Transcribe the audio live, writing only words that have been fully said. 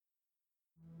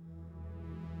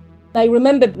I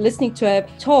remember listening to a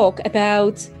talk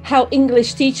about how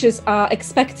English teachers are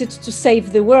expected to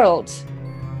save the world.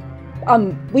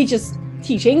 We just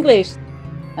teach English.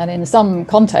 And in some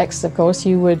contexts, of course,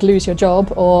 you would lose your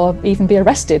job or even be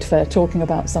arrested for talking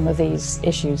about some of these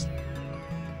issues.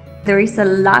 There is a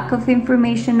lack of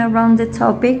information around the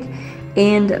topic,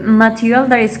 and material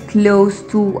that is close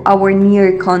to our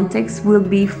near context will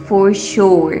be for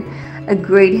sure a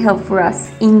great help for us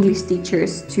English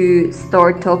teachers to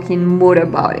start talking more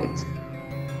about it.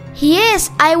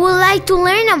 Yes, I would like to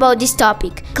learn about this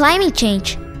topic, climate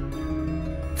change.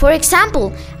 For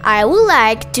example, I would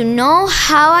like to know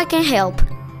how I can help.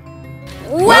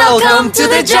 Welcome to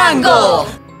the jungle!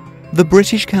 The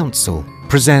British Council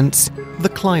presents The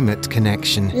Climate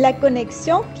Connection. La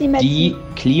connexion climatique. Die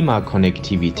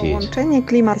Klimakonnektivität. Połączenie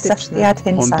klimatyczne. The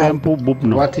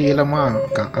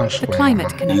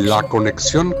Climate Connection. La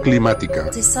conexión climática.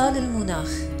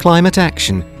 Climate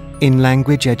Action in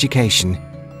Language Education.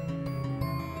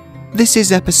 This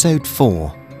is episode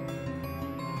 4.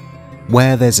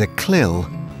 Where there's a CLIL,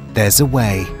 there's a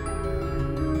way.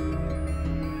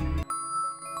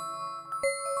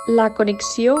 La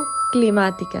conexión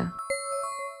climática.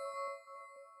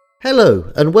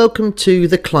 Hello and welcome to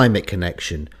The Climate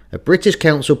Connection, a British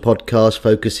Council podcast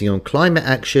focusing on climate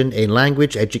action in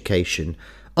language education.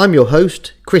 I'm your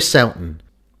host, Chris Soughton.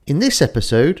 In this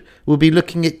episode, we'll be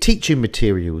looking at teaching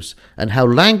materials and how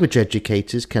language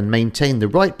educators can maintain the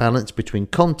right balance between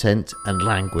content and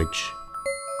language.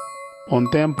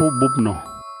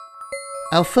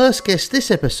 Our first guest this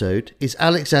episode is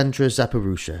Alexandra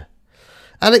Zaporusha.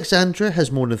 Alexandra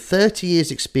has more than 30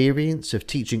 years' experience of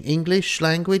teaching English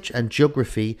language and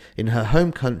geography in her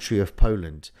home country of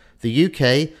Poland, the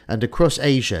UK and across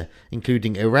Asia,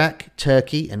 including Iraq,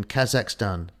 Turkey and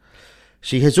Kazakhstan.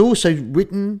 She has also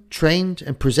written, trained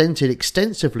and presented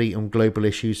extensively on global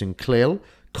issues in CLIL,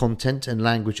 content and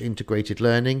language integrated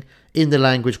learning, in the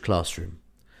language classroom.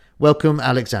 Welcome,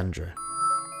 Alexandra.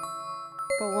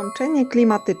 Połączenie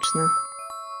klimatyczne.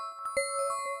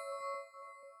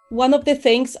 One of the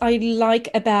things I like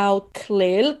about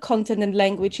CLIL, Content and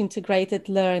Language Integrated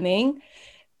Learning,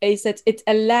 is that it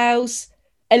allows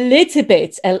a little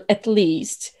bit, at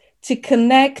least, to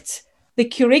connect the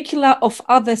curricula of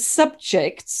other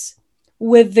subjects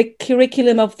with the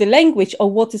curriculum of the language or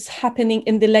what is happening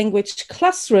in the language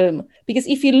classroom. Because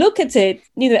if you look at it,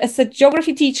 as a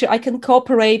geography teacher, I can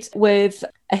cooperate with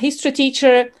a history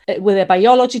teacher, with a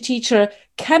biology teacher,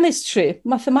 chemistry,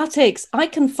 mathematics. I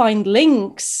can find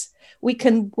links. We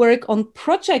can work on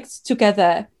projects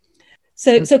together.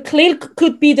 So CLIL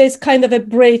could be this kind of a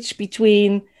bridge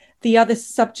between the other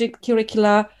subject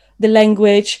curricula, the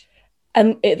language,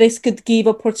 and this could give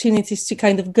opportunities to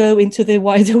kind of go into the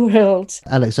wider world.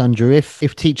 Alexandra,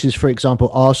 if teachers, for example,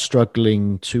 are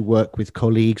struggling to work with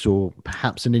colleagues or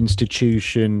perhaps an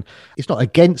institution, it's not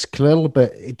against CLIL,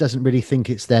 but it doesn't really think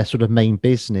it's their sort of main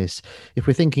business. If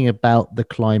we're thinking about the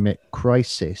climate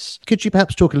crisis, could you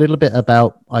perhaps talk a little bit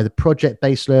about either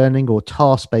project-based learning or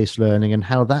task-based learning and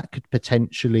how that could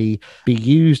potentially be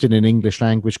used in an English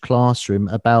language classroom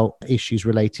about issues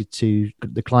related to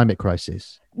the climate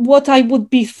crisis? What I would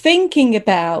be thinking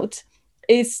about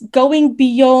is going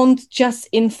beyond just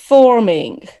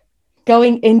informing,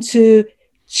 going into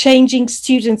changing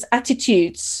students'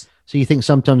 attitudes. So you think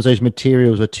sometimes those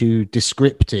materials are too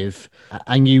descriptive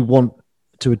and you want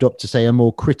to adopt, to say, a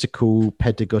more critical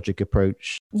pedagogic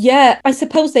approach? Yeah, I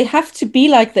suppose they have to be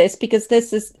like this because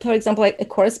this is, for example, like a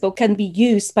course book can be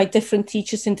used by different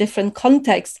teachers in different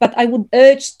contexts. But I would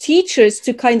urge teachers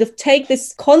to kind of take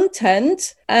this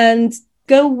content and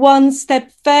go one step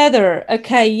further.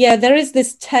 Okay, yeah, there is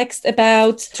this text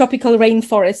about tropical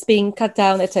rainforests being cut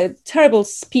down at a terrible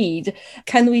speed.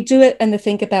 Can we do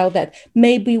anything about that?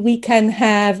 Maybe we can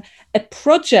have a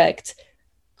project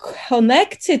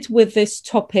connected with this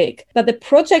topic, but the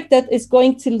project that is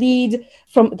going to lead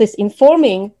from this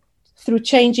informing through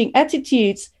changing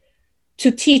attitudes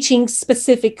to teaching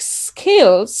specific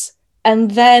skills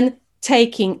and then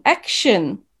taking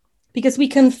action. Because we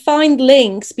can find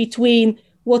links between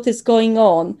what is going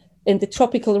on in the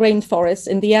tropical rainforest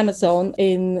in the Amazon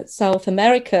in South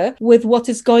America with what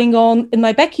is going on in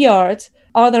my backyard.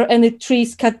 Are there any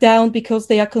trees cut down because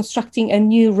they are constructing a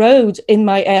new road in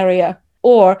my area?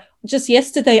 Or just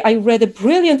yesterday, I read a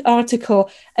brilliant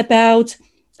article about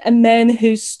a man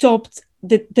who stopped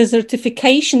the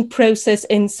desertification process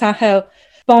in Sahel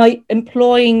by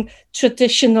employing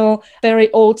traditional, very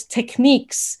old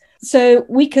techniques. So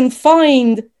we can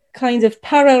find kind of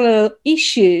parallel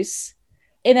issues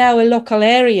in our local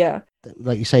area.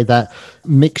 like you say, that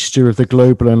mixture of the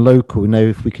global and local,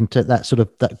 if we can take that sort of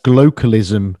that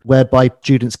glocalism whereby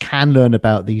students can learn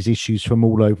about these issues from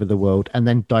all over the world and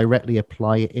then directly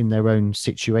apply it in their own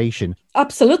situation.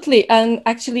 Absolutely. And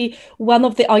actually, one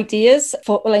of the ideas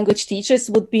for language teachers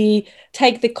would be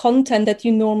take the content that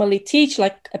you normally teach,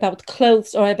 like about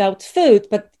clothes or about food,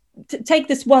 but take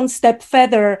this one step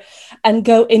further and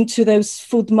go into those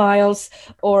food miles,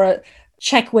 or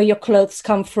check where your clothes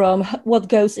come from, what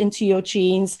goes into your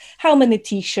jeans, how many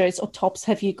t-shirts or tops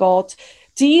have you got?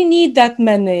 Do you need that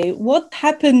many? What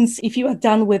happens if you are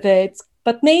done with it?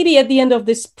 But maybe at the end of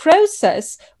this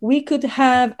process, we could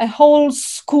have a whole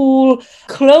school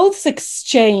clothes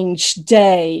exchange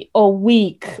day or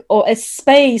week, or a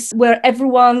space where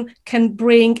everyone can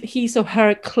bring his or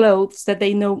her clothes that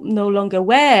they no longer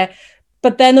wear.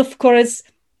 But then, of course,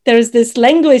 there is this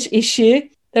language issue.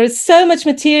 There is so much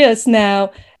materials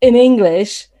now in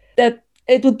English that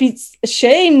it would be a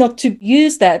shame not to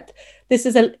use that. This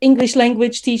is an English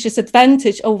language teacher's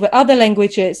advantage over other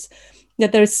languages,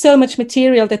 that there is so much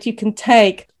material that you can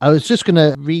take. I was just going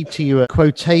to read to you a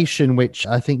quotation which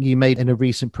I think you made in a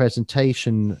recent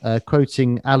presentation,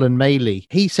 quoting Alan Maley.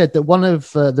 He said that one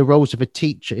of the roles of a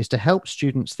teacher is to help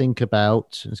students think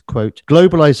about, quote,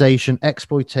 globalization,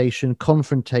 exploitation,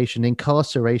 confrontation,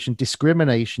 incarceration,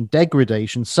 discrimination,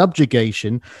 degradation,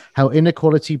 subjugation, how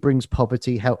inequality brings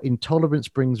poverty, how intolerance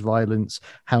brings violence,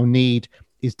 how need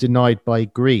is denied by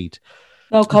greed.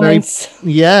 No comments.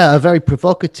 A very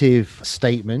provocative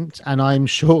statement. And I'm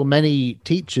sure many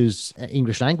teachers,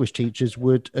 English language teachers,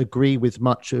 would agree with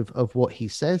much of what he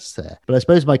says there. But I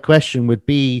suppose my question would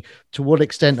be, to what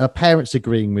extent are parents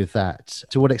agreeing with that?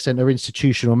 To what extent are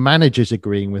institutional managers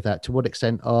agreeing with that? To what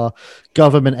extent are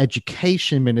government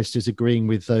education ministers agreeing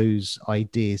with those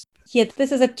ideas? Yeah,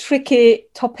 this is a tricky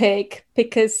topic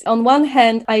because on one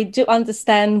hand, I do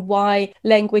understand why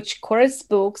language course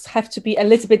books have to be a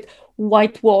little bit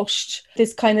whitewashed.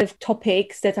 This kind of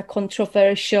topics that are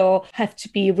controversial have to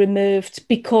be removed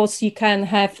because you can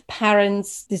have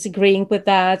parents disagreeing with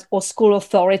that, or school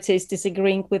authorities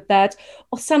disagreeing with that,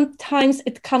 or sometimes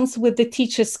it comes with the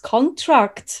teacher's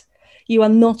contract. You are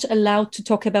not allowed to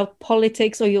talk about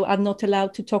politics, or you are not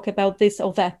allowed to talk about this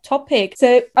or that topic.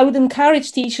 So I would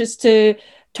encourage teachers to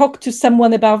talk to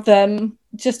someone about them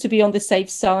just to be on the safe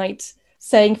side.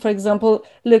 Saying, for example,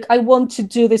 look, I want to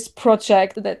do this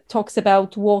project that talks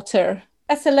about water.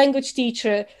 As a language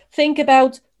teacher, think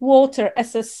about water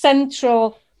as a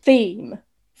central theme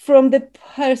from the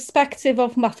perspective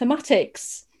of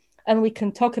mathematics. And we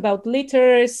can talk about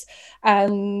liters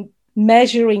and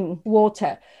measuring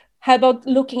water. How about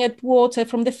looking at water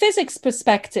from the physics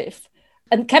perspective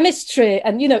and chemistry?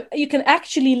 And, you can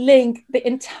actually link the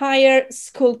entire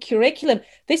school curriculum.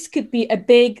 This could be a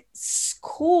big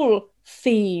school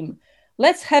theme.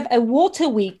 Let's have a water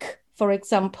week, for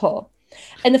example.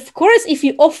 And of course, if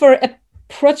you offer a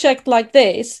project like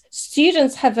this,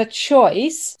 students have a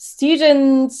choice.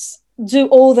 Students do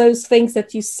all those things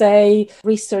that you say,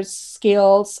 research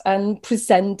skills and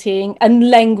presenting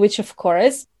and language, of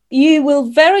course. You will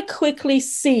very quickly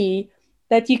see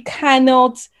that you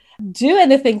cannot do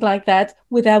anything like that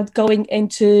without going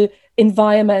into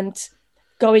environment,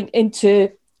 going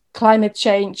into climate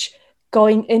change,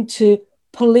 going into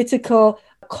political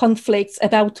conflicts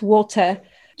about water.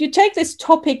 You take this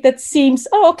topic that seems,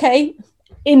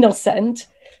 innocent,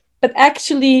 but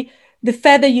actually the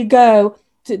further you go,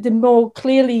 the more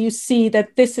clearly you see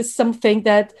that this is something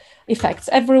that affects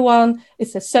everyone.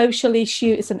 It's a social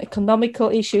issue, it's an economical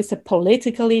issue, it's a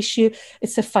political issue,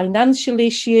 it's a financial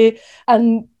issue.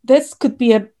 And this could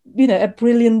be a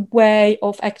brilliant way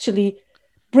of actually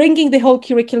bringing the whole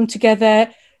curriculum together,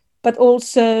 but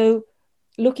also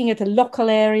looking at a local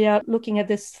area, looking at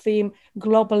this theme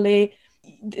globally.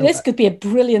 This could be a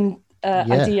brilliant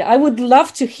idea. I would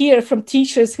love to hear from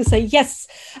teachers who say, yes,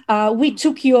 we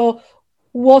took your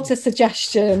water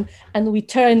suggestion and we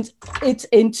turned it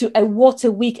into a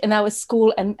water week in our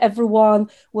school, and everyone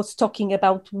was talking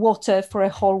about water for a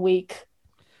whole week.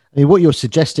 I mean, what you're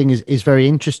suggesting is very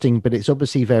interesting, but it's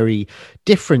obviously very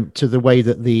different to the way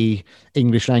that the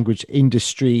English language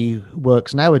industry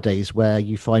works nowadays, where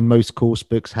you find most course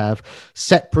books have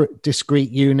separate,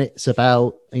 discrete units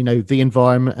about, the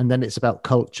environment, and then it's about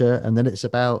culture, and then it's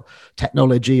about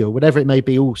technology or whatever it may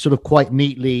be, all sort of quite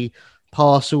neatly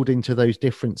parceled into those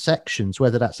different sections,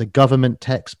 whether that's a government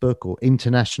textbook or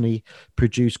internationally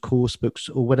produced course books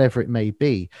or whatever it may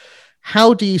be.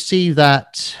 How do you see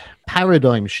that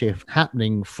paradigm shift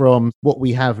happening from what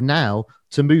we have now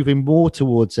to moving more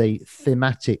towards a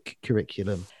thematic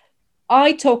curriculum?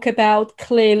 I talk about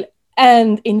CLIL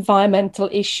and environmental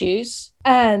issues.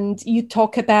 And you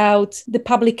talk about the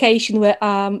publication where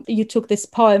you took this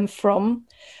poem from,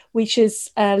 which is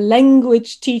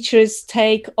language teachers'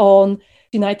 take on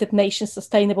United Nations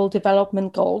Sustainable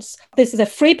Development Goals. This is a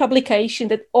free publication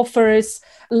that offers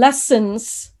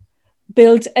lessons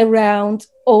built around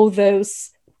all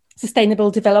those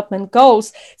Sustainable Development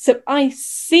Goals. So I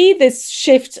see this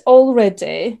shift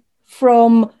already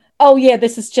from, oh yeah,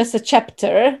 this is just a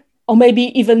chapter, or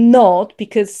maybe even not,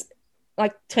 because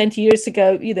like 20 years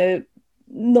ago,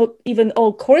 not even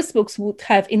all course books would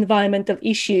have environmental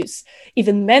issues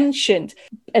even mentioned.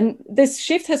 And this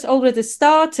shift has already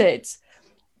started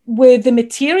with the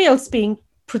materials being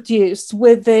produced,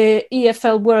 with the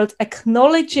EFL world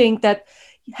acknowledging that,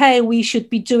 hey, we should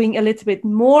be doing a little bit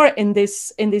more in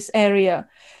this area.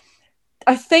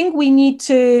 I think we need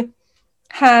to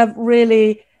have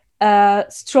really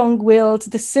strong-willed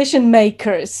decision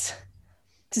makers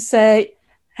to say,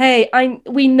 hey,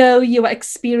 we know you are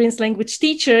experienced language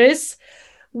teachers.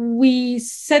 We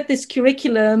set this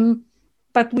curriculum,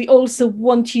 but we also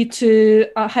want you to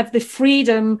have the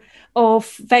freedom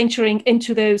of venturing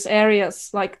into those areas,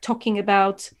 like talking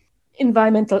about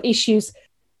environmental issues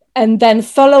and then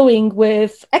following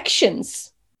with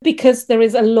actions, because there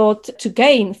is a lot to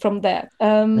gain from that.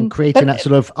 And creating that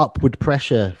sort of upward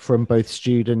pressure from both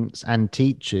students and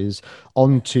teachers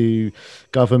onto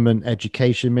government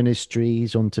education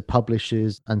ministries, onto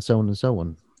publishers, and so on and so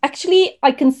on. Actually,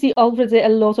 I can see already a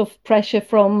lot of pressure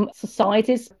from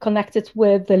societies connected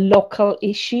with the local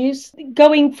issues,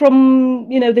 going from,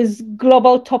 this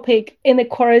global topic in a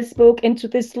course book into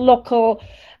this local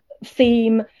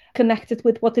theme connected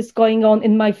with what is going on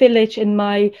in my village, in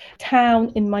my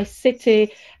town, in my city,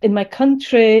 in my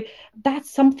country. That's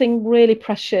something really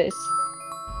precious.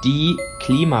 Die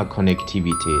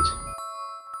Klimakonnektivität.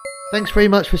 Thanks very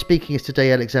much for speaking to us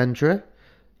today, Alexandra.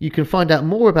 You can find out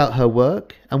more about her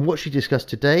work and what she discussed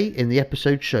today in the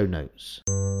episode show notes.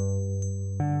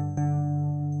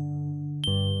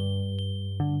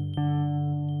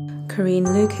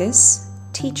 Corinne Lucas,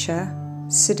 teacher,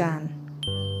 Sudan.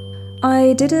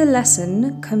 I did a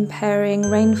lesson comparing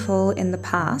rainfall in the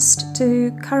past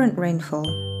to current rainfall,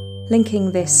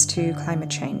 linking this to climate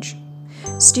change.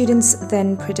 Students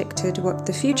then predicted what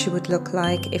the future would look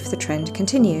like if the trend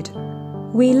continued.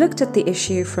 We looked at the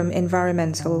issue from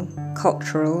environmental,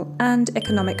 cultural, and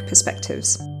economic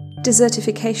perspectives.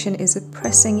 Desertification is a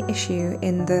pressing issue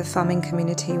in the farming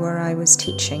community where I was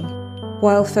teaching.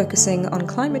 While focusing on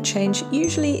climate change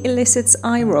usually elicits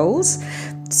eye rolls,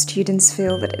 students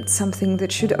feel that it's something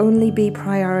that should only be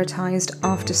prioritized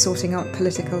after sorting out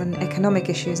political and economic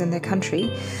issues in their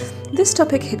country. This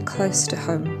topic hit close to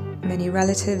home. Many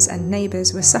relatives and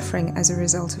neighbors were suffering as a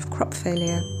result of crop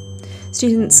failure.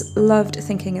 Students loved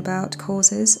thinking about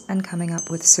causes and coming up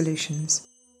with solutions.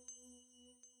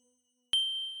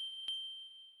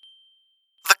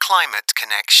 The Climate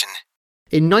Connection.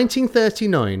 In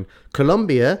 1939,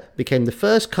 Colombia became the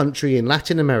first country in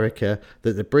Latin America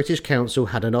that the British Council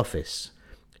had an office.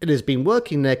 It has been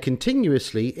working there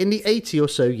continuously in the 80 or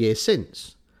so years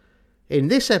since. In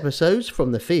this episode,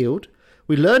 From the Field,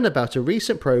 we learn about a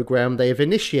recent programme they have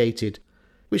initiated,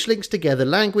 which links together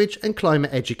language and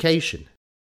climate education.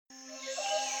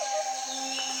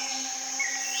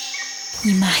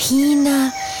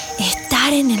 Imagina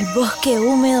estar en el bosque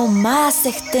húmedo más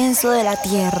extenso de la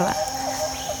Tierra,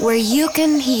 where you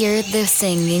can hear the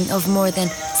singing of more than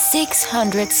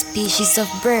 600 species of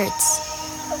birds.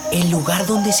 El lugar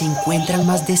donde se encuentran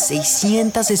más de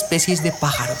 600 especies de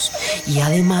pájaros y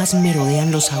además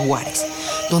merodean los jaguares,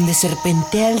 donde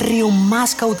serpentea el río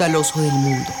más caudaloso del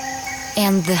mundo.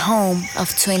 And the home of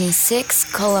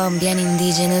 26 Colombian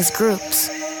indigenous groups.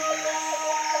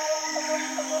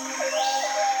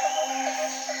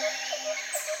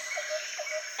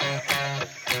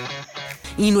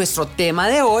 Y nuestro tema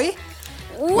de hoy...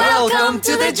 Welcome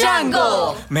to the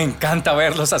jungle! Me encanta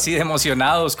verlos así de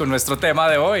emocionados con nuestro tema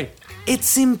de hoy.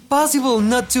 It's impossible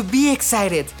not to be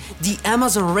excited. The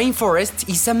Amazon rainforest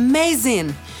is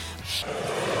amazing.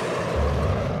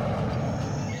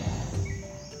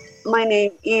 My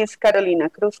name is Carolina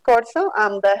Cruz Corso.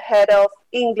 I'm the head of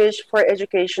English for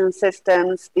Education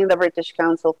Systems in the British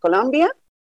Council, Colombia.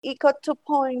 ECO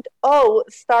 2.0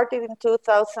 started in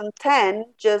 2010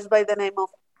 just by the name of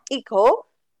ECO,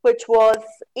 which was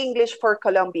English for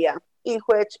Colombia, in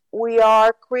which we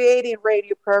are creating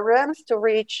radio programs to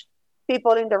reach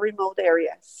people in the remote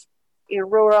areas, in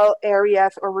rural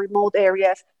areas or remote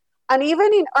areas, and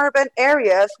even in urban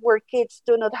areas where kids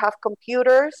do not have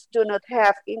computers, do not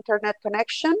have internet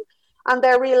connection, and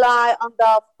they rely on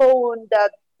the phone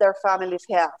that their families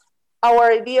have.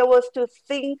 our idea was to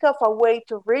think of a way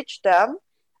to reach them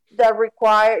that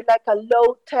required like a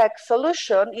low-tech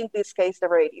solution, in this case, the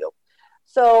radio.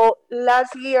 So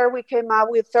last year we came up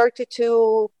with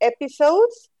 32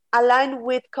 episodes aligned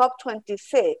with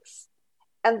COP26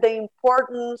 and the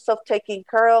importance of taking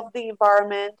care of the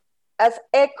environment, as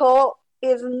ECHO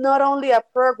is not only a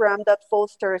program that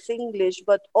fosters English,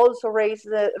 but also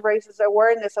raises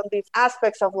awareness on these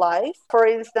aspects of life. For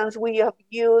instance, we have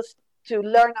used to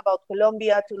learn about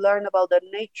Colombia, to learn about the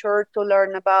nature, to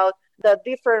learn about the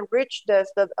different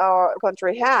richness that our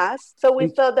country has. So we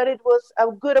thought that it was a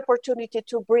good opportunity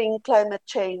to bring climate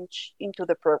change into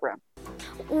the program.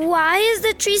 Why is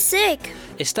the tree sick?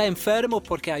 Está enfermo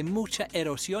porque hay mucha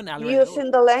erosión alrededor. Using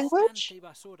the language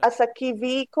as a key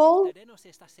vehicle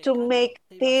to make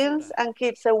teens and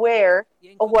kids aware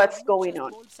of what's going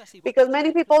on. Because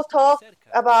many people talk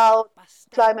about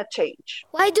climate change.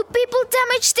 Why do people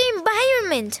damage the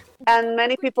environment? And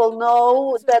many people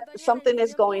know that something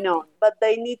is going on, but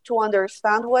they need to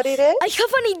understand what it is. I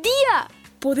have an idea!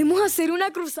 Podemos hacer una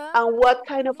cruzada. And what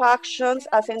kind of actions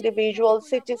as individual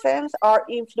citizens are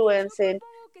influencing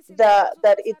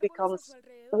that it becomes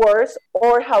worse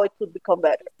or how it could become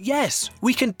better. Yes,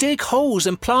 we can dig holes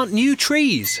and plant new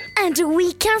trees. And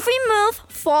we can remove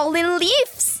fallen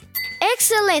leaves.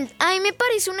 Excellent. A mí me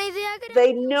parece una idea.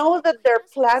 They know that their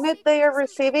planet they are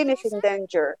receiving is in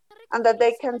danger and that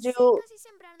they can do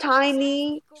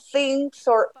tiny things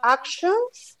or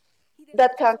actions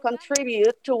that can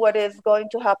contribute to what is going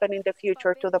to happen in the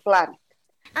future to the planet.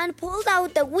 And pulled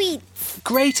out the weeds.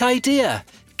 Great idea.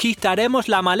 Quitaremos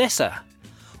la maleza.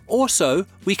 Also,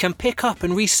 we can pick up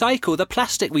and recycle the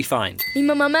plastic we find. Mi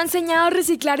mamá me ha enseñado a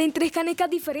reciclar en 3 canecas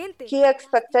diferentes. Key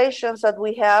expectations that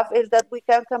we have is that we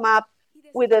can come up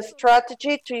with a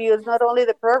strategy to use not only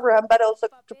the program, but also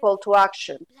to call to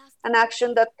action, an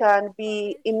action that can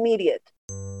be immediate.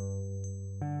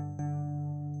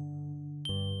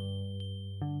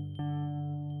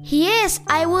 Yes,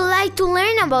 I would like to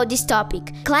learn about this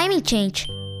topic, climate change.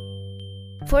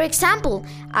 For example,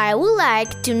 I would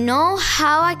like to know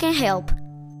how I can help.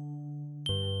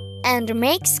 And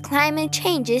makes climate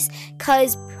changes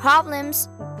cause problems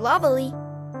globally.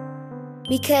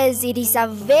 Because it is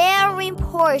very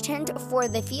important for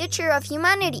the future of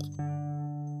humanity.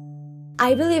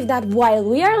 I believe that while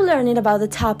we are learning about the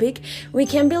topic, we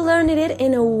can be learning it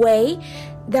in a way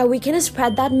that we can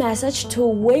spread that message to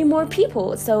way more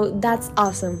people. So that's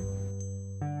awesome.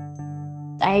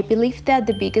 I believe that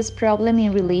the biggest problem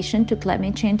in relation to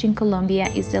climate change in Colombia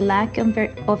is the lack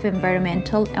of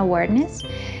environmental awareness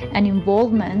and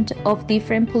involvement of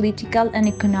different political and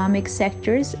economic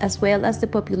sectors as well as the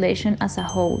population as a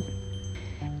whole.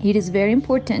 It is very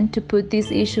important to put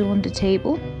this issue on the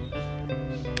table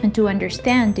and to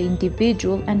understand the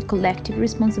individual and collective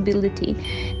responsibility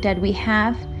that we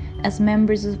have as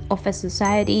members of a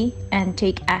society and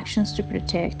take actions to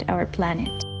protect our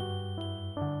planet.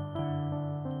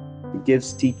 It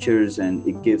gives teachers and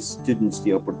it gives students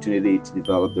the opportunity to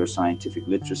develop their scientific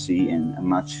literacy and a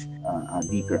much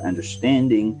deeper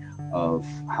understanding of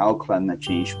how climate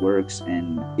change works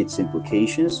and its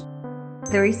implications.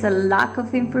 There is a lack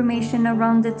of information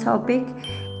around the topic,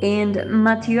 and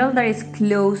material that is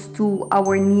close to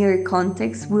our near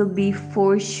context will be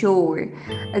for sure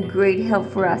a great help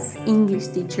for us English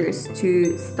teachers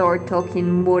to start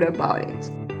talking more about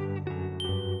it.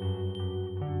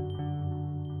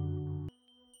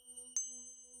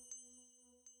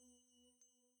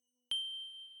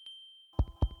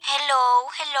 Hello.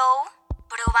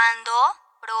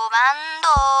 Probando.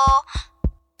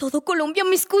 Todo Colombia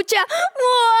me escucha.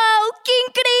 ¡Wow! ¡Qué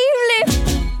increíble!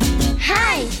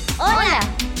 Hi. Hola.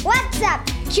 What's up?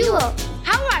 Chuo.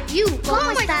 How are you?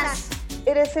 ¿Cómo estás?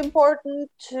 It is important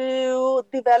to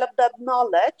develop that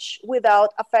knowledge without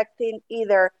affecting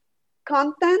either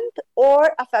content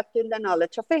or affecting the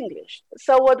knowledge of English.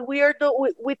 So what we are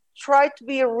doing, we try to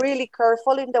be really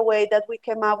careful in the way that we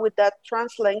came up with that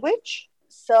translanguage.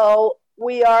 So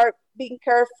we are being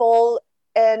careful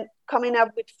and coming up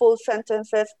with full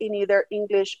sentences in either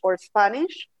English or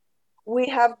Spanish. We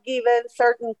have given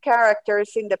certain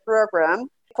characters in the program,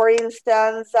 for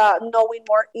instance, knowing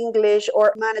more English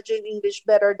or managing English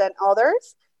better than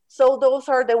others. So those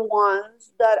are the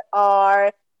ones that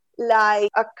are like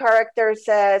a character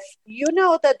says, you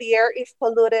know that the air is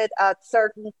polluted at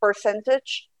certain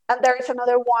percentage. And there is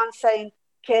another one saying,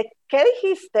 ¿Qué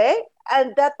dijiste?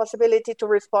 And that possibility to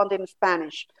respond in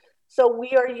Spanish. So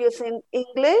we are using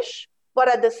English, but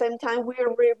at the same time, we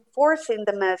are reinforcing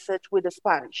the message with the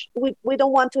Spanish. We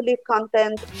don't want to leave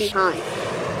content behind.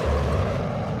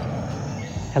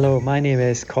 Hello, my name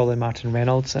is Colin Martin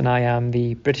Reynolds and I am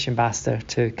the British Ambassador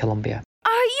to Colombia.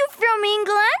 Are you from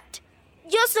England?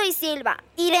 Yo soy Silva,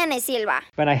 Irene Silva.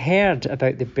 When I heard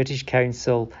about the British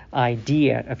Council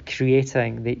idea of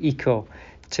creating the ECO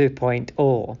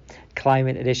 2.0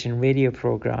 Climate Edition radio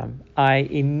programme, I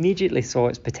immediately saw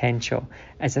its potential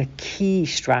as a key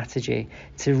strategy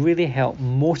to really help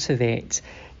motivate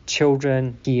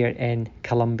children here in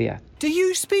Colombia. Do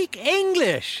you speak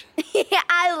English?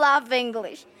 I love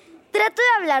English. Trato de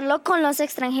hablarlo con los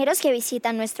extranjeros que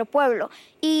visitan nuestro pueblo.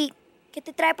 ¿Y qué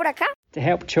te trae por acá? To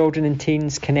help children and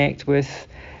teens connect with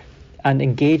and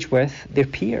engage with their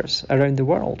peers around the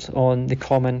world on the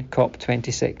common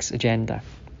COP26 agenda.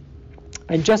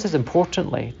 And just as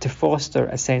importantly, to foster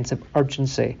a sense of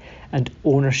urgency and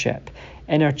ownership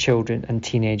in our children and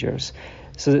teenagers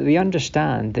so that they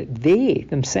understand that they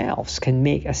themselves can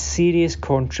make a serious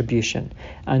contribution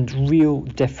and real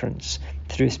difference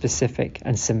through specific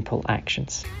and simple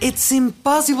actions. It's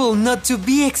impossible not to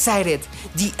be excited.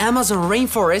 The Amazon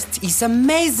rainforest is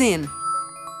amazing.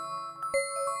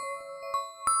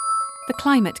 The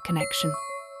Climate Connection.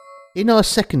 In our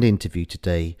second interview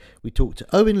today, we talked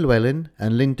to Owen Llewellyn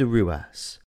and Linda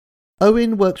Ruas.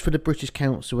 Owen works for the British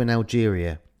Council in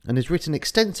Algeria and has written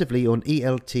extensively on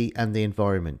ELT and the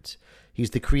environment. He's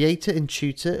the creator and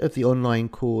tutor of the online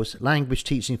course Language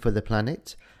Teaching for the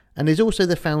Planet and is also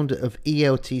the founder of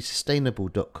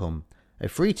ELTsustainable.com, a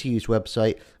free-to-use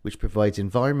website which provides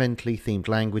environmentally themed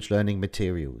language learning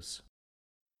materials.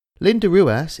 Linda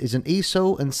Ruas is an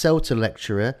ESOL and CELTA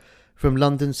lecturer from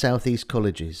London South East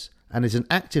Colleges and is an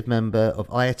active member of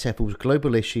IATEFL's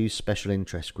Global Issues Special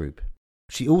Interest Group.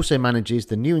 She also manages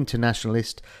the New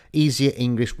Internationalist Easier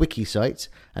English wiki site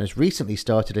and has recently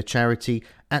started a charity,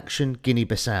 Action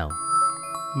Guinea-Bissau.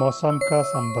 Mosamka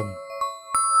Samban.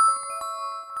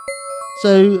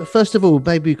 So, first of all,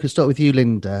 maybe we could start with you,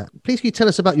 Linda. Please can you tell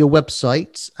us about your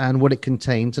website and what it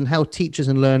contains and how teachers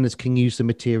and learners can use the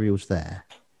materials there?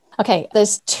 Okay,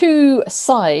 there's two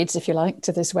sides, if you like,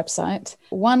 to this website.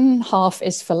 One half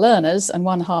is for learners and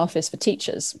one half is for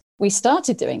teachers. We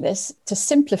started doing this to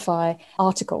simplify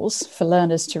articles for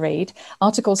learners to read,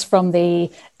 articles from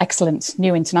the excellent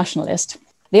New Internationalist.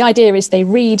 The idea is they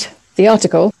read the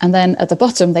article and then at the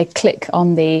bottom they click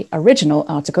on the original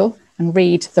article and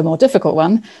read the more difficult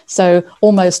one. So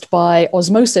almost by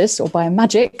osmosis or by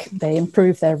magic, they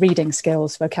improve their reading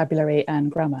skills, vocabulary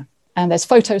and grammar. And there's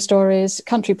photo stories,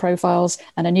 country profiles,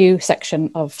 and a new section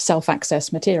of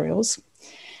self-access materials.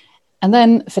 And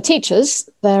then for teachers,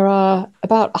 there are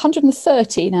about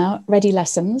 130 now ready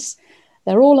lessons.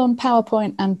 They're all on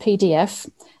PowerPoint and PDF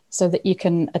so that you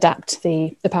can adapt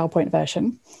the PowerPoint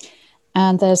version.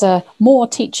 And there's a more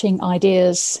teaching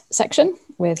ideas section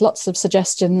with lots of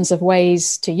suggestions of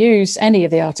ways to use any of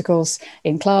the articles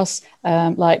in class,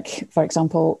 like, for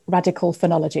example, radical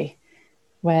phonology,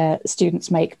 where students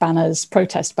make banners,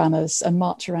 protest banners, and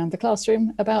march around the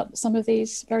classroom about some of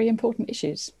these very important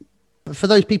issues. For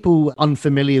those people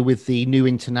unfamiliar with the New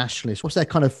Internationalist, what's their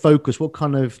kind of focus? What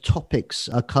kind of topics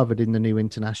are covered in the New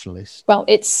Internationalist? Well,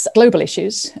 it's global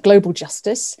issues, global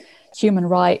justice, human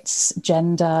rights,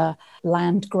 gender,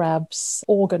 land grabs,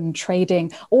 organ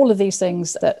trading, all of these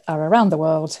things that are around the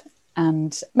world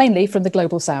and mainly from the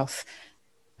global south.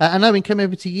 And Owen, come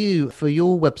over to you for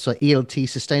your website,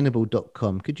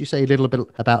 ELTsustainable.com. Could you say a little bit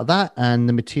about that and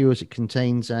the materials it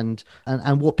contains and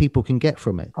what people can get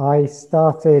from it? I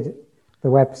started the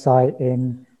website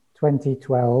in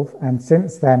 2012, and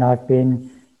since then I've been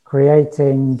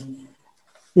creating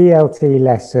ELT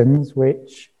lessons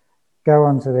which go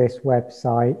onto this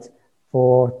website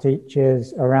for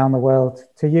teachers around the world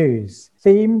to use,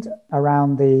 themed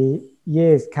around the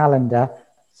year's calendar.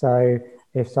 So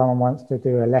if someone wants to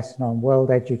do a lesson on World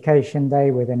Education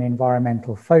Day with an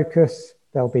environmental focus,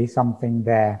 there'll be something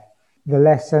there. The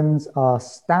lessons are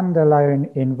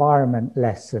standalone environment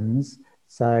lessons,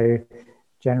 so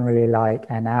generally like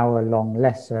an hour-long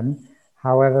lesson.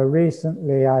 However,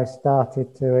 recently I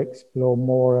started to explore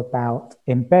more about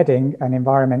embedding an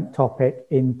environment topic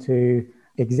into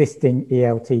existing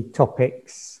ELT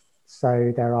topics.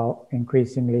 So there are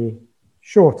increasingly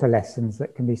shorter lessons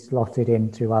that can be slotted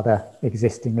into other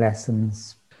existing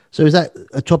lessons. So is that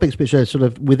topics which are sort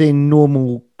of within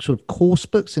normal sort of course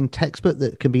books and textbook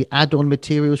that can be add-on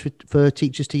materials for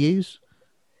teachers to use?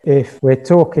 If we're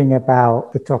talking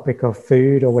about the topic of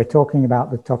food or we're talking about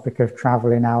the topic of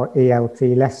travel in our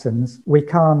ELT lessons, we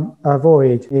can't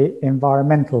avoid the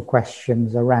environmental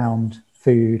questions around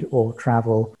food or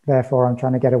travel. Therefore, I'm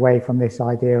trying to get away from this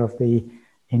idea of the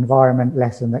environment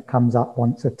lesson that comes up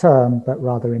once a term, but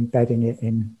rather embedding it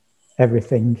in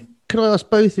everything. Could I ask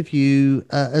both of you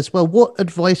as well, what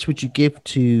advice would you give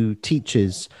to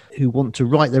teachers who want to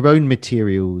write their own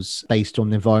materials based on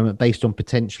the environment, based on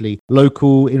potentially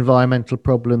local environmental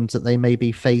problems that they may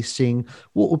be facing?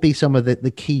 What would be some of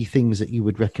the key things that you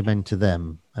would recommend to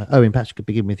them? Owen, perhaps we could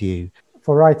begin with you.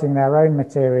 For writing their own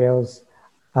materials,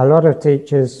 a lot of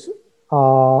teachers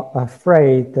are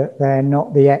afraid that they're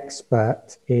not the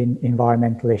expert in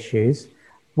environmental issues,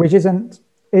 which isn't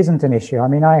an issue. I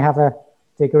mean, I have a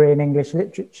degree in English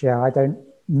literature. I don't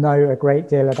know a great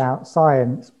deal about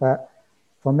science, but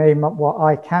for me, what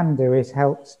I can do is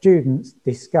help students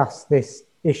discuss this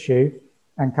issue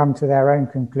and come to their own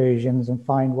conclusions and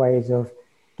find ways of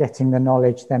getting the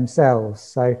knowledge themselves.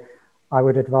 So I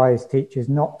would advise teachers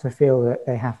not to feel that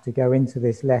they have to go into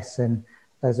this lesson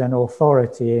as an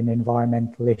authority in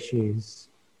environmental issues.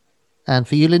 And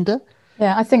for you, Linda?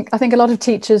 Yeah, I think a lot of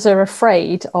teachers are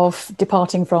afraid of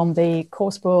departing from the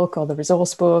course book or the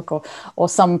resource book or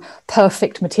some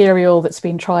perfect material that's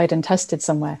been tried and tested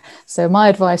somewhere. So my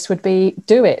advice would be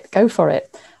do it, go for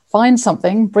it. Find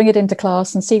something, bring it into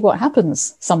class and see what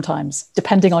happens sometimes,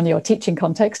 depending on your teaching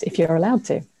context, if you're allowed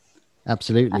to.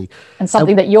 Absolutely. And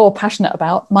something that you're passionate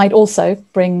about might also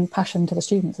bring passion to the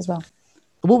students as well.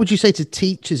 What would you say to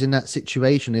teachers in that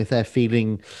situation if they're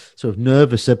feeling sort of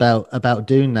nervous about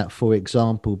doing that, for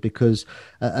example, because,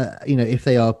 if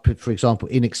they are, for example,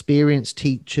 inexperienced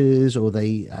teachers or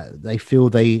they feel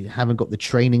they haven't got the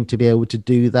training to be able to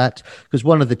do that? Because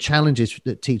one of the challenges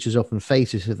that teachers often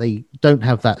face is that they don't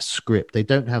have that script. They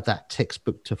don't have that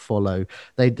textbook to follow.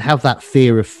 They have that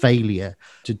fear of failure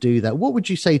to do that. What would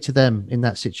you say to them in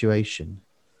that situation?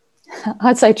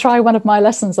 I'd say try one of my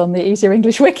lessons on the Easier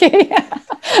English Wiki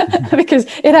because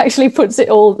it actually puts it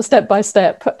all step by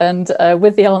step and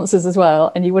with the answers as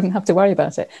well, and you wouldn't have to worry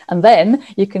about it. And then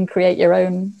you can create your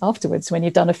own afterwards when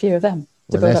you've done a few of them.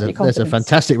 There's a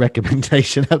fantastic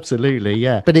recommendation. Absolutely.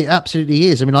 Yeah. But it absolutely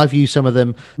is. I mean, I've used some of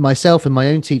them myself in my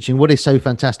own teaching. What is so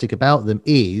fantastic about them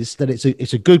is that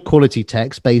it's a good quality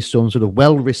text based on sort of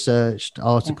well-researched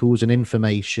articles and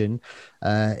information.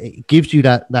 It gives you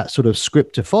that sort of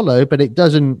script to follow, but it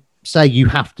doesn't say you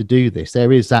have to do this.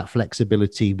 There is that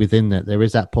flexibility within that. There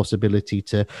is that possibility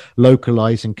to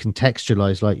localize and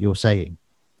contextualize, like you're saying.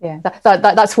 Yeah,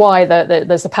 that's why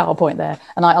there's the PowerPoint there.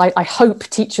 And I hope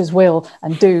teachers will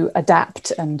and do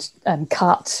adapt and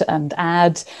cut and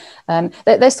add. And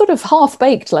they're sort of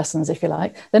half-baked lessons, if you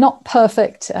like. They're not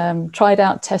perfect, tried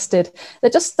out, tested. They're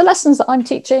just the lessons that I'm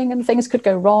teaching, and things could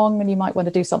go wrong and you might want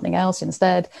to do something else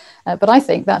instead. But I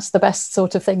think that's the best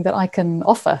sort of thing that I can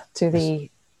offer to the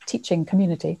teaching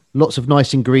community. Lots of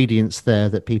nice ingredients there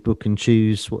that people can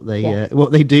choose what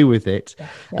they do with it.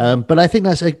 But I think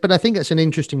that's an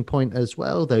interesting point as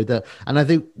well, though. And I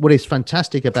think what is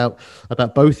fantastic about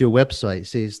both your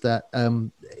websites is that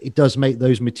it does make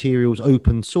those materials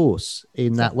open source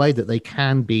in that way that they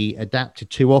can be adapted.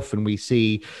 Too often we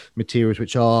see materials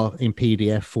which are in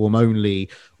PDF form only,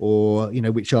 or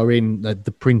which are in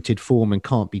the printed form and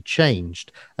can't be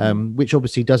changed, which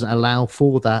obviously doesn't allow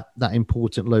for that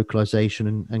important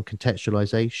localization and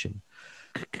contextualization.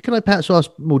 Can I perhaps ask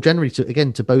more generally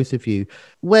to both of you,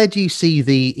 where do you see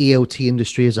the ELT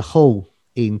industry as a whole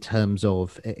in terms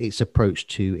of its approach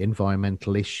to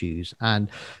environmental issues? And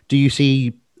do you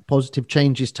see positive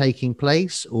changes taking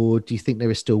place, or do you think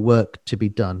there is still work to be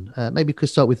done? Maybe we could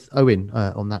start with Owen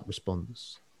on that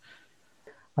response.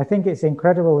 I think it's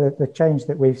incredible that the change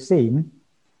that we've seen.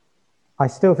 I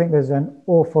still think there's an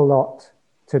awful lot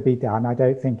to be done. I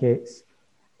don't think it's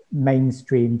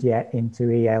mainstreamed yet into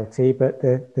ELT, but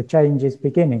the change is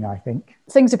beginning, I think.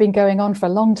 Things have been going on for a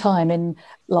long time in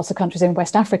lots of countries in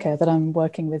West Africa that I'm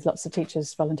working with lots of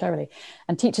teachers voluntarily.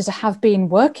 And teachers have been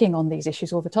working on these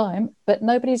issues all the time, but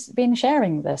nobody's been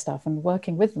sharing their stuff and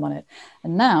working with them on it.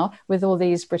 And now, with all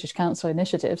these British Council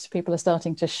initiatives, people are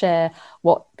starting to share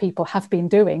what people have been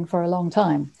doing for a long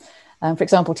time. For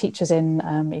example, teachers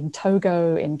in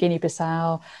Togo, in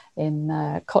Guinea-Bissau, in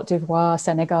Côte d'Ivoire,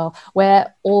 Senegal,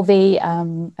 where all the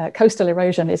coastal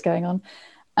erosion is going on.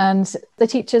 And the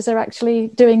teachers are actually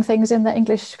doing things in their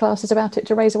English classes about it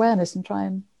to raise awareness and try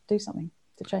and do something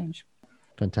to change.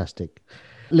 Fantastic.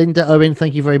 Linda, Owen,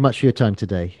 thank you very much for your time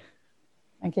today.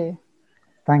 Thank you.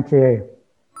 Thank you.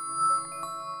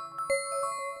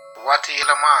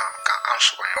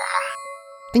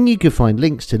 And you can find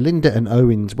links to Linda and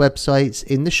Owen's websites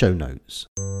in the show notes.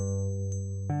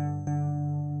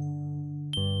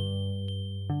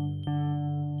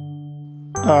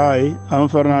 Hi, I'm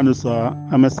Fernando Sa.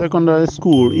 I'm a secondary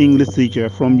school English teacher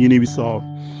from Guinea-Bissau.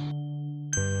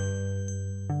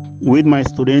 With my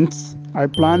students, I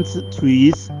plant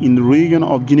trees in the region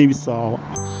of Guinea-Bissau.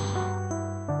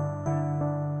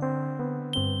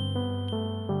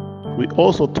 We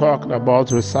also talked about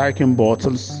recycling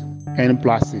bottles and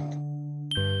plastic.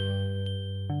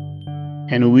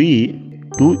 And we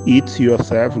do it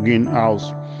yourself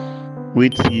greenhouse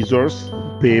with scissors,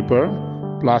 paper,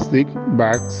 plastic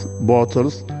bags,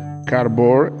 bottles,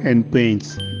 cardboard, and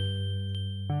paints.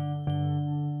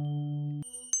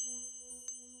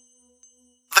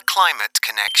 The Climate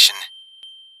Connection.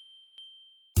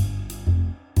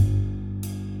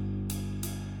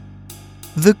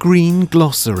 The Green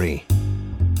Glossary.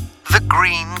 The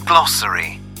Green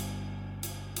Glossary.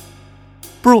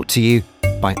 Brought to you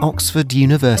by Oxford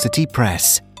University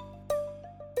Press.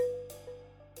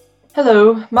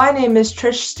 Hello, my name is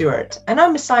Trish Stewart, and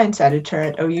I'm a science editor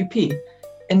at OUP,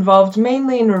 involved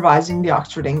mainly in revising the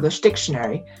Oxford English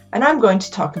Dictionary, and I'm going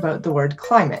to talk about the word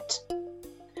climate.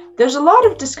 There's a lot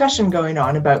of discussion going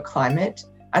on about climate,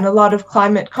 and a lot of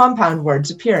climate compound words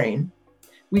appearing.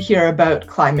 We hear about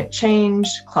climate change,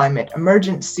 climate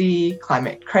emergency,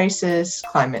 climate crisis,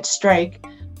 climate strike,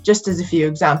 just as a few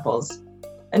examples.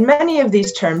 And many of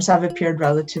these terms have appeared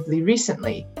relatively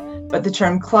recently, but the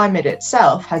term climate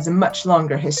itself has a much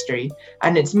longer history,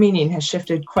 and its meaning has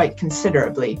shifted quite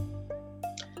considerably.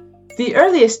 The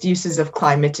earliest uses of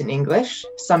climate in English,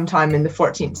 sometime in the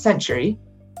 14th century,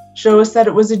 show us that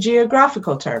it was a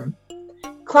geographical term.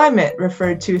 Climate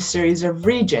referred to a series of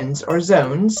regions or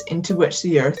zones into which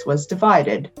the Earth was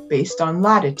divided, based on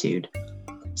latitude.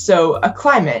 So, a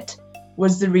climate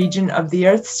was the region of the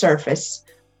Earth's surface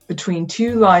between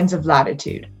two lines of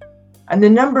latitude, and the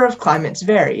number of climates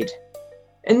varied.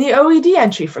 In the OED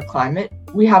entry for climate,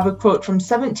 we have a quote from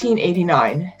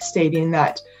 1789 stating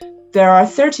that there are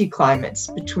 30 climates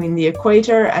between the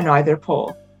equator and either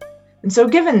pole. And so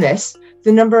given this,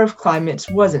 the number of climates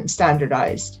wasn't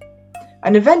standardized.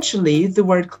 And eventually, the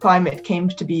word climate came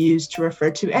to be used to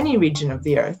refer to any region of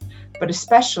the Earth, but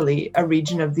especially a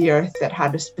region of the Earth that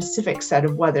had a specific set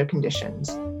of weather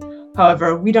conditions.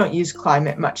 However, we don't use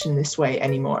climate much in this way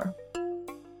anymore.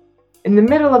 In the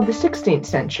middle of the 16th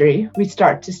century, we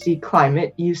start to see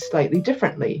climate used slightly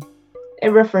differently. It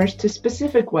refers to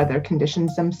specific weather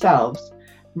conditions themselves,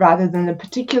 rather than the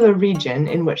particular region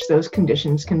in which those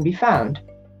conditions can be found.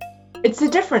 It's the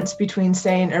difference between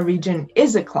saying a region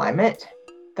is a climate,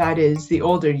 that is the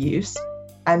older use,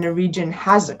 and a region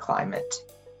has a climate.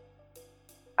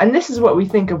 And this is what we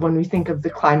think of when we think of the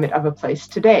climate of a place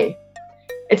today.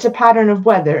 It's a pattern of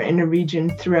weather in a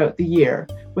region throughout the year,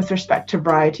 with respect to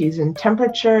varieties in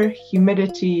temperature,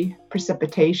 humidity,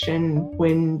 precipitation,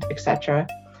 wind, etc.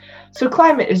 So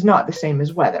climate is not the same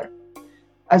as weather.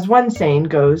 As one saying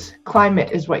goes,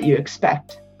 climate is what you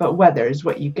expect, but weather is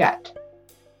what you get.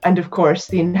 And of course,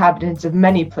 the inhabitants of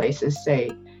many places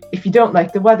say, if you don't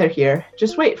like the weather here,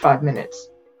 just wait 5 minutes.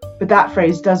 But that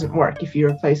phrase doesn't work if you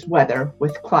replace weather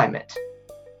with climate.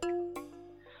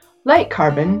 Like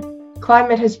carbon,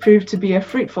 climate has proved to be a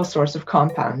fruitful source of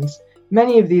compounds,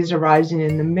 many of these arising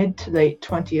in the mid to late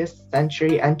 20th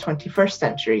century and 21st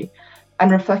century,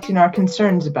 and reflecting our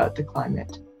concerns about the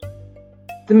climate.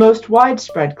 The most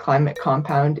widespread climate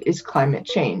compound is climate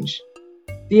change.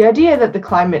 The idea that the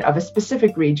climate of a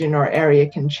specific region or area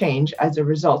can change as a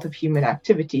result of human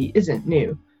activity isn't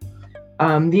new.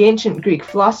 The ancient Greek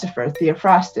philosopher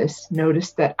Theophrastus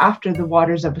noticed that after the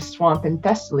waters of a swamp in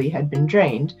Thessaly had been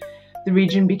drained, the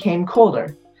region became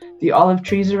colder, the olive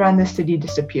trees around the city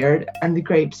disappeared, and the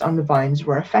grapes on the vines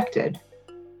were affected.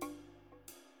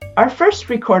 Our first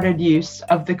recorded use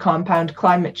of the compound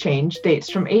climate change dates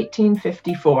from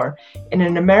 1854 in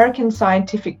an American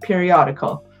scientific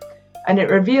periodical, and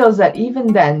it reveals that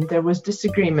even then there was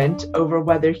disagreement over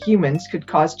whether humans could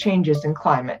cause changes in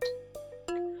climate.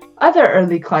 Other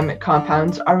early climate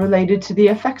compounds are related to the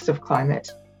effects of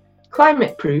climate.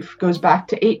 Climate proof goes back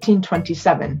to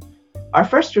 1827. Our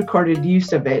first recorded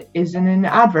use of it is in an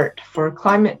advert for a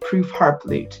climate-proof harp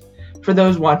lute, for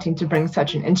those wanting to bring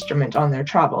such an instrument on their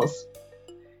travels.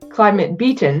 Climate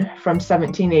beaten from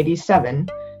 1787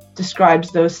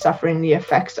 describes those suffering the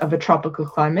effects of a tropical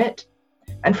climate,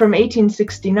 and from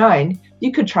 1869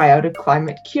 you could try out a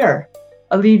climate cure,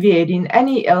 alleviating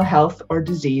any ill health or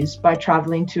disease by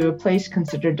traveling to a place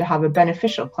considered to have a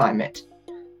beneficial climate.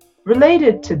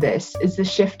 Related to this is the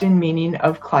shift in meaning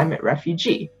of climate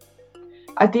refugee.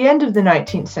 At the end of the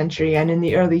 19th century and in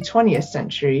the early 20th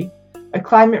century, a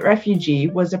climate refugee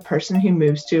was a person who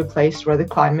moves to a place where the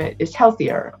climate is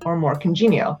healthier or more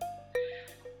congenial.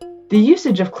 The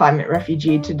usage of climate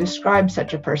refugee to describe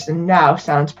such a person now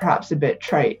sounds perhaps a bit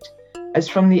trite, as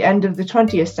from the end of the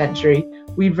 20th century,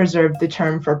 we've reserved the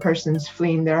term for persons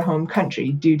fleeing their home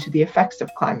country due to the effects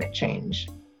of climate change.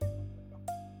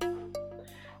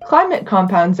 Climate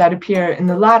compounds that appear in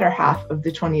the latter half of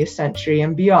the 20th century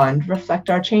and beyond reflect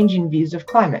our changing views of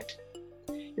climate.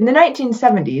 In the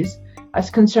 1970s, as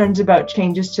concerns about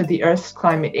changes to the Earth's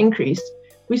climate increased,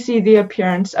 we see the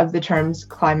appearance of the terms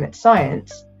climate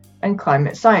science and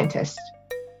climate scientist.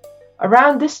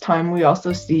 Around this time, we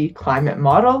also see climate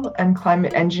model and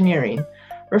climate engineering,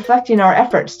 reflecting our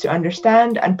efforts to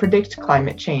understand and predict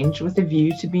climate change with a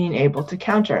view to being able to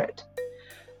counter it.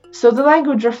 So the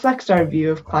language reflects our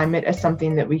view of climate as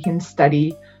something that we can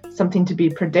study, something to be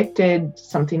predicted,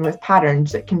 something with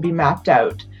patterns that can be mapped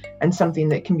out, and something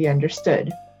that can be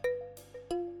understood.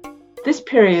 This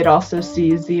period also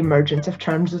sees the emergence of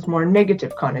terms with more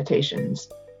negative connotations.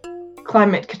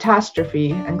 Climate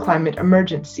catastrophe and climate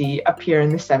emergency appear in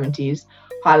the 70s,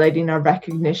 highlighting our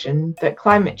recognition that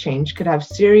climate change could have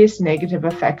serious negative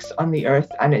effects on the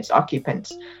Earth and its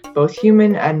occupants, both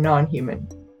human and non-human.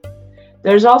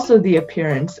 There's also the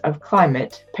appearance of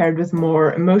climate paired with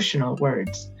more emotional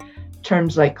words,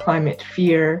 terms like climate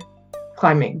fear,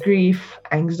 climate grief,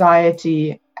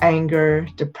 anxiety, anger,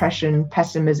 depression,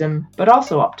 pessimism, but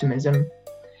also optimism.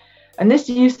 And this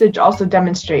usage also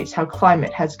demonstrates how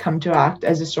climate has come to act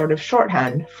as a sort of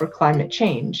shorthand for climate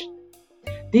change.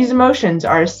 These emotions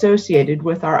are associated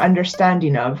with our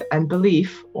understanding of and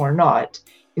belief, or not,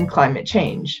 in climate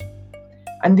change.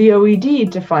 And the OED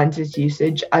defines its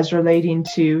usage as relating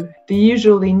to the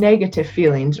usually negative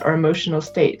feelings or emotional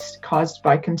states caused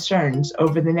by concerns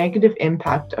over the negative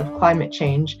impact of climate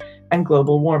change and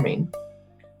global warming.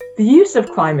 The use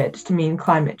of climate to mean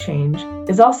climate change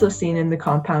is also seen in the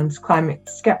compounds climate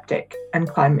skeptic and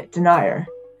climate denier.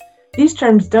 These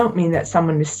terms don't mean that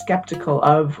someone is skeptical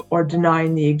of or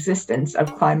denying the existence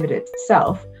of climate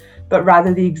itself, but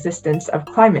rather the existence of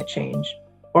climate change,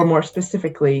 or more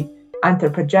specifically,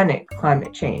 anthropogenic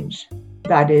climate change,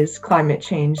 that is, climate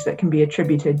change that can be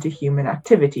attributed to human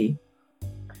activity.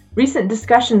 Recent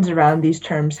discussions around these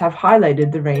terms have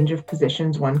highlighted the range of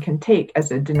positions one can take as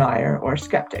a denier or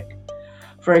skeptic.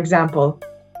 For example,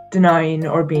 denying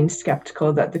or being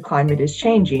skeptical that the climate is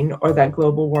changing or that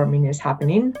global warming is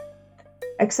happening,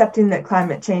 accepting that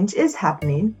climate change is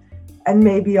happening, and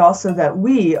maybe also that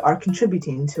we are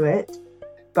contributing to it,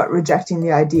 but rejecting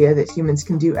the idea that humans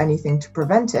can do anything to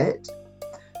prevent it.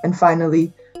 And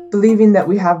finally, believing that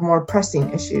we have more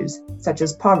pressing issues, such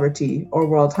as poverty or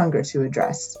world hunger to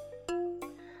address.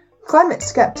 Climate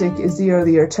skeptic is the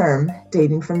earlier term,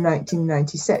 dating from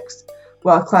 1996,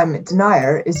 while climate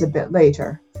denier is a bit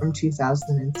later, from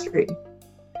 2003.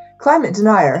 Climate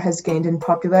denier has gained in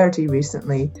popularity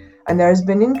recently, and there has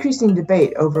been increasing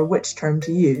debate over which term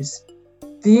to use.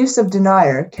 The use of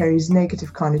denier carries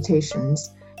negative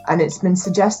connotations, and it's been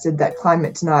suggested that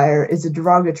climate denier is a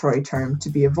derogatory term to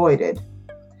be avoided.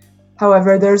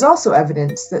 However, there's also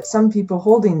evidence that some people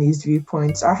holding these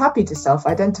viewpoints are happy to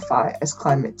self-identify as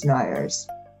climate deniers.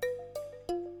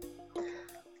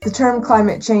 The term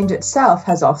climate change itself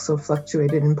has also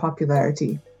fluctuated in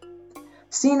popularity.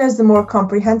 Seen as the more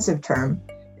comprehensive term,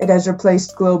 it has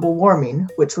replaced global warming,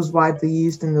 which was widely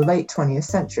used in the late 20th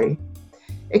century.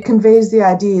 It conveys the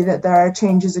idea that there are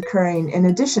changes occurring in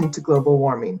addition to global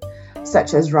warming,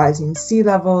 such as rising sea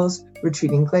levels,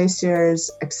 retreating glaciers,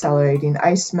 accelerating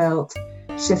ice melt,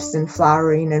 shifts in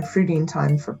flowering and fruiting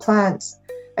time for plants,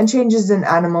 and changes in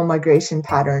animal migration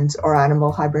patterns or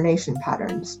animal hibernation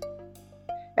patterns.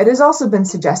 It has also been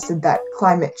suggested that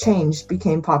climate change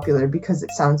became popular because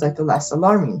it sounds like a less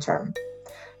alarming term.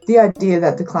 The idea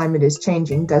that the climate is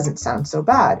changing doesn't sound so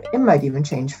bad, it might even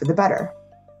change for the better.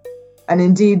 And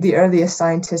indeed, the earliest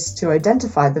scientists to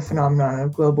identify the phenomenon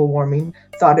of global warming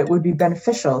thought it would be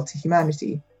beneficial to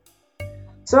humanity.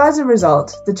 So as a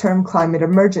result, the term climate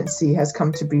emergency has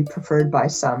come to be preferred by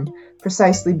some,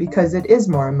 precisely because it is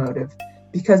more emotive,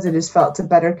 because it is felt to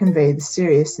better convey the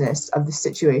seriousness of the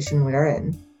situation we are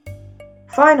in.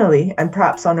 Finally, and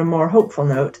perhaps on a more hopeful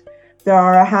note, there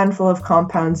are a handful of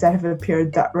compounds that have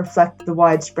appeared that reflect the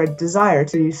widespread desire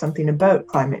to do something about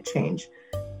climate change,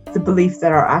 the belief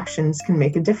that our actions can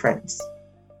make a difference.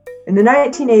 In the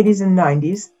 1980s and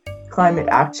 90s, climate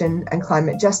action and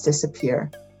climate justice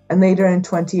appear, and later in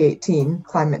 2018,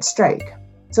 climate strike.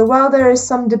 So while there is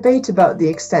some debate about the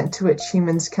extent to which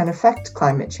humans can affect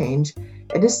climate change,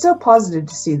 it is still positive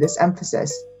to see this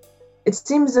emphasis. It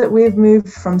seems that we have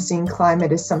moved from seeing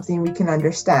climate as something we can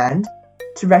understand,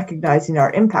 to recognizing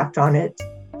our impact on it,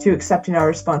 to accepting our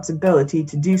responsibility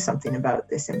to do something about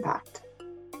this impact.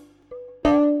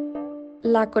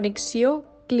 La conexión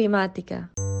climática.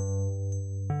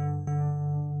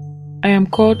 I am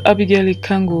called Abigail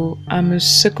Ikango. I'm a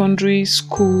secondary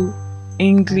school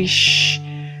English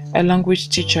language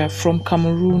teacher from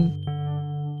Cameroon.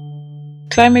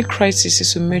 Climate crisis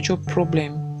is a major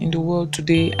problem in the world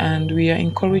today, and we are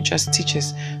encouraged as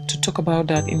teachers to talk about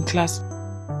that in class.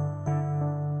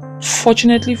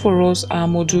 Fortunately for us, our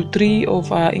Module 3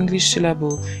 of our English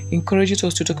syllabus encourages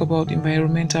us to talk about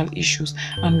environmental issues,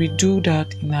 and we do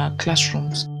that in our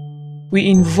classrooms. We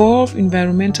involve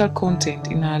environmental content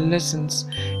in our lessons,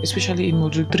 especially in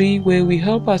Module 3, where we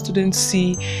help our students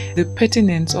see the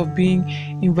pertinence of being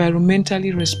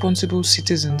environmentally responsible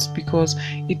citizens, because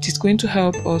it is going to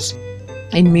help us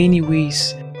in many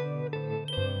ways.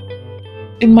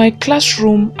 In my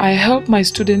classroom, I help my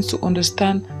students to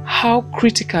understand how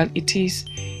critical it is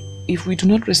if we do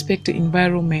not respect the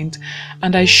environment,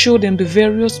 and I show them the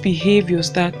various behaviors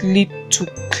that lead to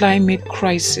climate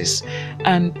crisis.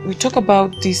 And we talk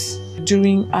about this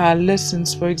during our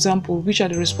lessons, for example, which are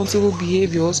the responsible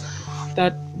behaviors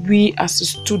that we as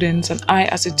students and I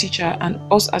as a teacher and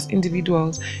us as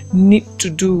individuals need to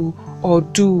do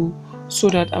so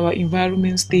that our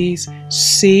environment stays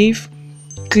safe,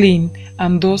 clean,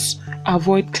 and thus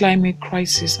avoid climate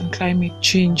crisis and climate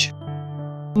change.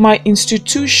 My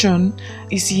institution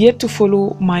is yet to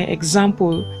follow my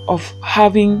example of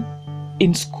having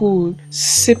in school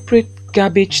separate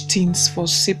garbage tins for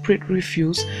separate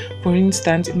refuse. For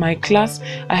instance, in my class,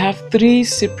 I have 3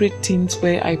 separate tins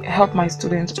where I help my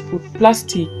students to put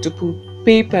plastic, to put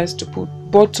papers, to put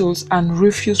bottles and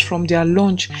refuse from their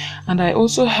lunch, and I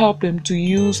also help them to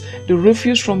use the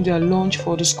refuse from their lunch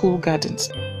for the school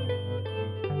gardens.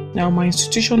 Now my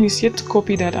institution is yet to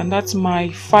copy that, and that's my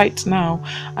fight now.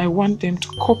 I want them to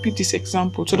copy this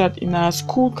example so that in our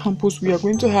school campus we are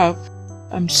going to have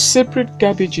separate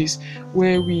garbages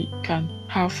where we can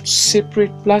have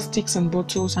separate plastics and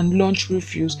bottles and lunch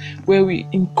refuse, where we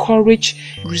encourage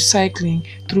recycling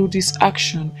through this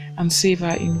action and save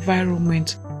our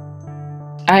environment.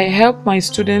 I help my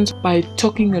students by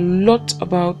talking a lot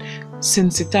about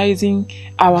sensitizing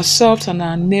ourselves and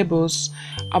our neighbors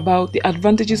about the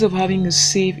advantages of having a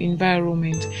safe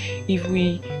environment. If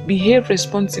we behave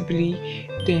responsibly,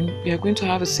 then we are going to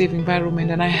have a safe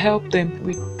environment, and I help them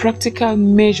with practical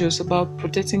measures about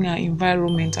protecting our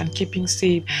environment and keeping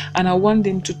safe. And I want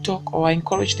them to talk, or I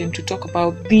encourage them to talk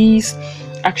about these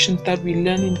actions that we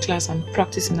learn in class and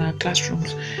practice in our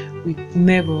classrooms with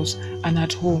neighbors and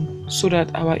at home, so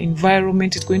that our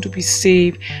environment is going to be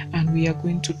safe and we are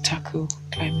going to tackle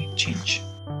climate change.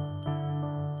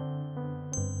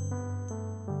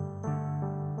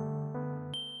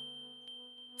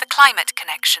 The Climate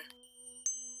Connection.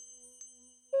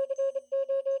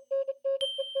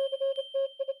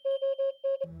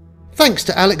 Thanks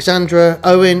to Alexandra,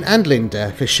 Owen and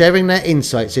Linda for sharing their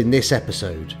insights in this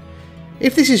episode.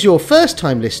 If this is your first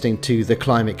time listening to The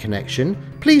Climate Connection,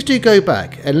 please do go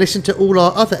back and listen to all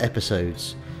our other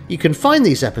episodes. You can find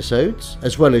these episodes,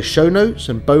 as well as show notes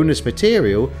and bonus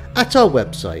material, at our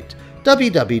website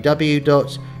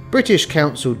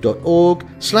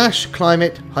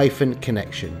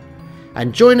www.britishcouncil.org/climate-connection.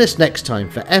 And join us next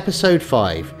time for episode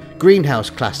 5,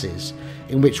 Greenhouse Classes,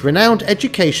 in which renowned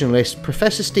educationalist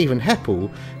Professor Stephen Heppel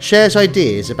shares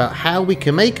ideas about how we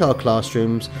can make our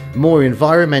classrooms more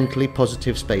environmentally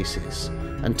positive spaces.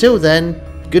 Until then,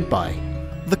 goodbye.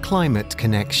 The Climate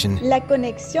Connection. La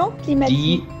connexion climatique.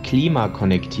 Die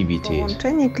Klimakonnektivität.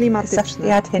 Połączenie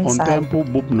klimatyczne. The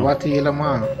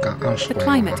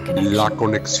Climate Connection. La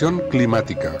conexión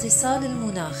climática.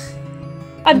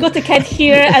 I've got a cat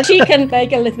here and she can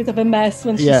make a little bit of a mess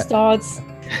when she starts.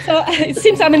 So it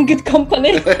seems I'm in good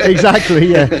company. Exactly,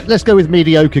 yeah. Let's go with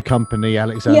mediocre company,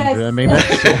 Alexandra. Yes. I mean,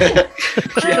 The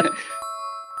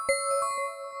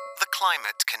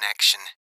Climate Connection.